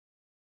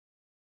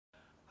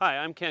Hi,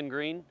 I'm Ken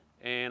Green,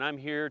 and I'm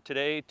here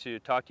today to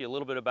talk to you a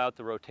little bit about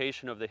the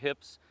rotation of the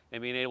hips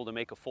and being able to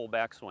make a full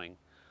backswing.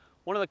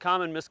 One of the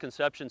common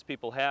misconceptions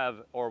people have,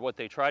 or what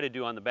they try to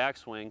do on the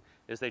backswing,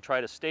 is they try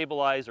to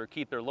stabilize or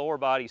keep their lower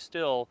body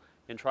still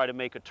and try to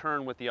make a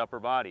turn with the upper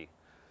body.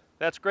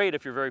 That's great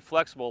if you're very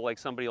flexible like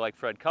somebody like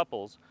Fred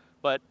Couples,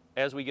 but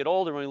as we get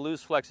older and we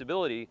lose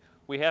flexibility,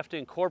 we have to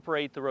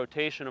incorporate the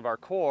rotation of our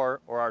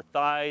core, or our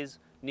thighs,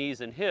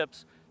 knees, and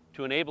hips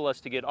to enable us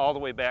to get all the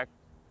way back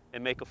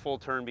and make a full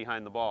turn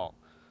behind the ball.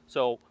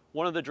 So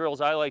one of the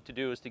drills I like to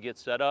do is to get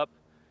set up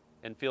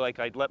and feel like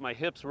I'd let my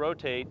hips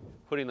rotate,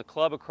 putting the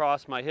club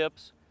across my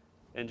hips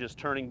and just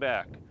turning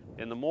back.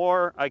 And the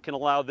more I can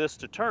allow this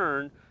to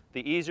turn,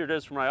 the easier it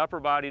is for my upper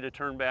body to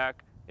turn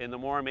back, and the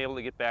more I'm able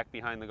to get back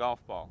behind the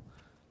golf ball.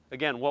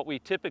 Again, what we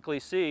typically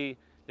see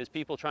is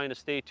people trying to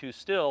stay too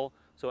still,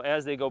 so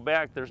as they go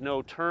back, there's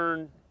no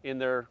turn in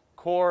their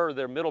core or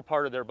their middle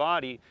part of their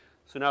body,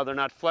 so now they're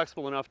not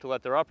flexible enough to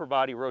let their upper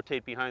body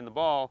rotate behind the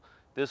ball.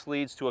 This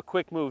leads to a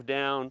quick move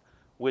down,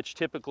 which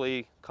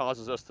typically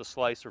causes us to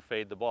slice or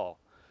fade the ball.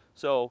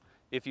 So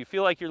if you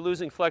feel like you're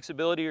losing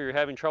flexibility or you're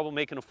having trouble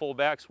making a full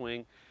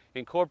backswing,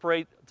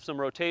 incorporate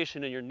some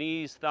rotation in your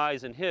knees,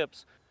 thighs, and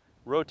hips.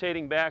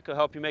 Rotating back will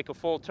help you make a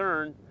full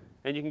turn,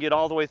 and you can get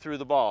all the way through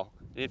the ball.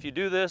 And if you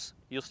do this,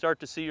 you'll start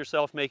to see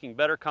yourself making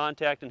better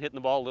contact and hitting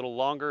the ball a little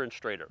longer and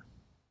straighter.